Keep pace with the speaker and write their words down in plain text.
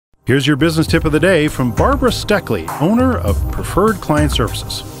Here's your business tip of the day from Barbara Steckly, owner of Preferred Client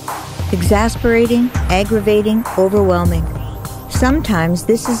Services. Exasperating, aggravating, overwhelming. Sometimes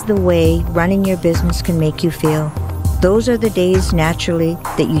this is the way running your business can make you feel. Those are the days, naturally,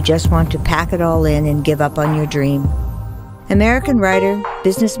 that you just want to pack it all in and give up on your dream. American writer,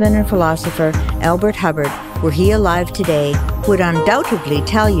 businessman, and philosopher Elbert Hubbard, were he alive today, would undoubtedly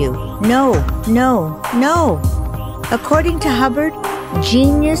tell you, no, no, no. According to Hubbard,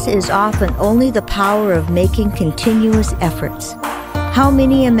 genius is often only the power of making continuous efforts. How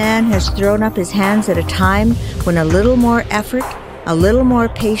many a man has thrown up his hands at a time when a little more effort, a little more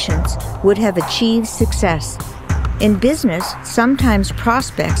patience would have achieved success? In business, sometimes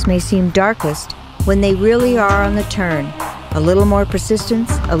prospects may seem darkest when they really are on the turn. A little more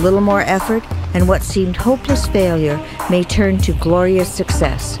persistence, a little more effort, and what seemed hopeless failure may turn to glorious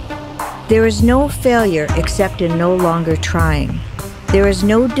success. There is no failure except in no longer trying. There is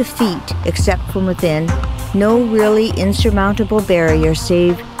no defeat except from within, no really insurmountable barrier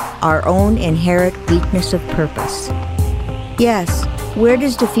save our own inherent weakness of purpose. Yes, where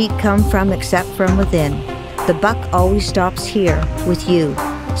does defeat come from except from within? The buck always stops here, with you.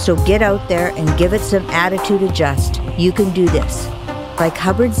 So get out there and give it some attitude adjust. You can do this. Like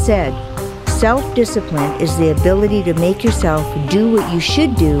Hubbard said, self-discipline is the ability to make yourself do what you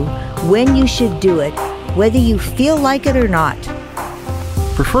should do, when you should do it, whether you feel like it or not.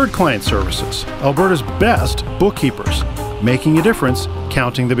 Preferred Client Services, Alberta's best bookkeepers, making a difference,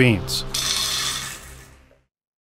 counting the beans.